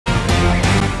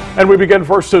And we begin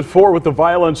first at 4 with the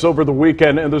violence over the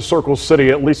weekend in the Circle City.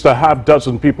 At least a half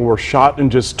dozen people were shot in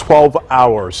just 12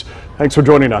 hours. Thanks for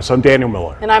joining us. I'm Daniel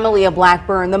Miller. And I'm Aaliyah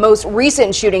Blackburn. The most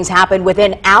recent shootings happened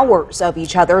within hours of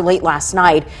each other late last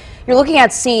night. You're looking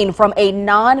at scene from a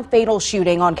non-fatal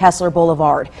shooting on Kessler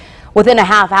Boulevard. Within a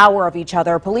half hour of each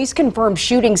other, police confirmed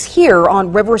shootings here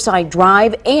on Riverside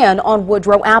Drive and on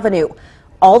Woodrow Avenue.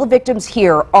 All the victims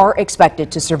here are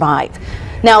expected to survive.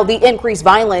 Now, the increased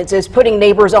violence is putting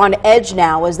neighbors on edge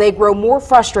now as they grow more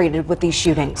frustrated with these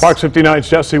shootings. Fox 59's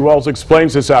Jesse Wells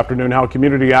explains this afternoon how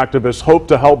community activists hope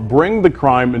to help bring the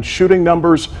crime and shooting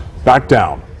numbers back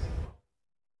down.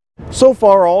 So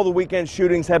far, all the weekend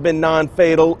shootings have been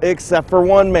non-fatal, except for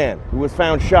one man who was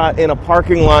found shot in a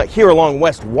parking lot here along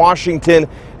West Washington.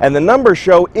 And the numbers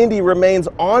show Indy remains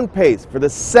on pace for the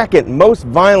second most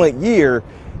violent year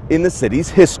in the city's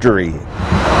history.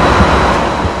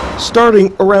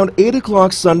 Starting around 8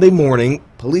 o'clock Sunday morning,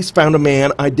 police found a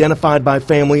man identified by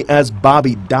family as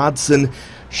Bobby Dodson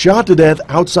shot to death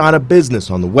outside a business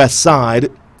on the west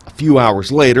side. A few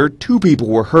hours later, 2 people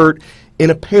were hurt in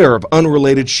a pair of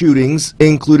unrelated shootings,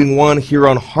 including one here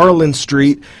on Harlan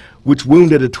Street, which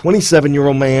wounded a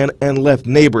 27-year-old man and left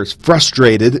neighbors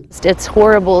frustrated. It's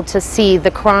horrible to see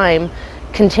the crime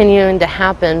continuing to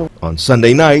happen. On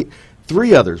Sunday night,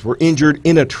 3 others were injured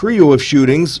in a trio of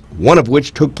shootings, one of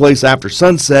which took place after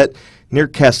sunset near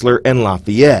Kessler and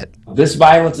Lafayette. This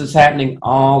violence is happening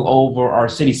all over our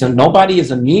city, so nobody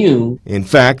is immune. In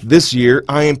fact, this year,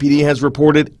 IMPD has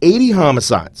reported 80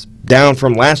 homicides, down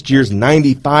from last year's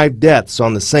 95 deaths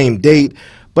on the same date,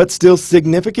 but still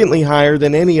significantly higher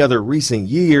than any other recent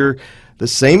year. The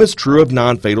same is true of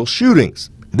non-fatal shootings.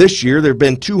 This year, there have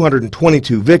been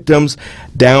 222 victims,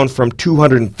 down from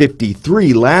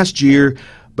 253 last year,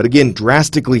 but again,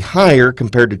 drastically higher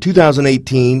compared to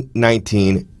 2018,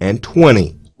 19, and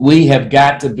 20. We have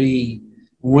got to be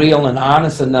real and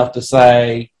honest enough to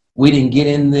say we didn't get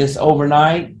in this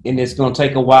overnight, and it's going to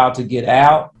take a while to get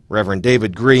out. Reverend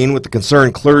David Green with the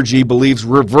Concerned Clergy believes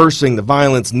reversing the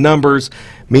violence numbers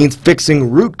means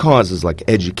fixing root causes like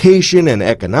education and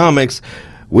economics,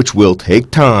 which will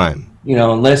take time. You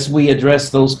know, unless we address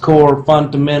those core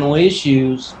fundamental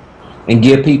issues and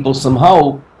give people some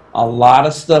hope, a lot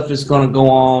of stuff is going to go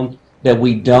on that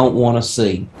we don't want to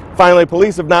see. Finally,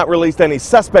 police have not released any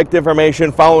suspect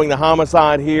information following the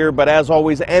homicide here, but as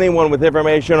always, anyone with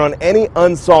information on any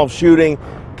unsolved shooting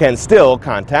can still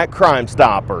contact Crime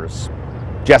Stoppers.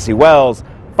 Jesse Wells,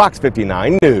 Fox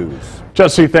 59 News.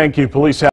 Jesse, thank you. Police have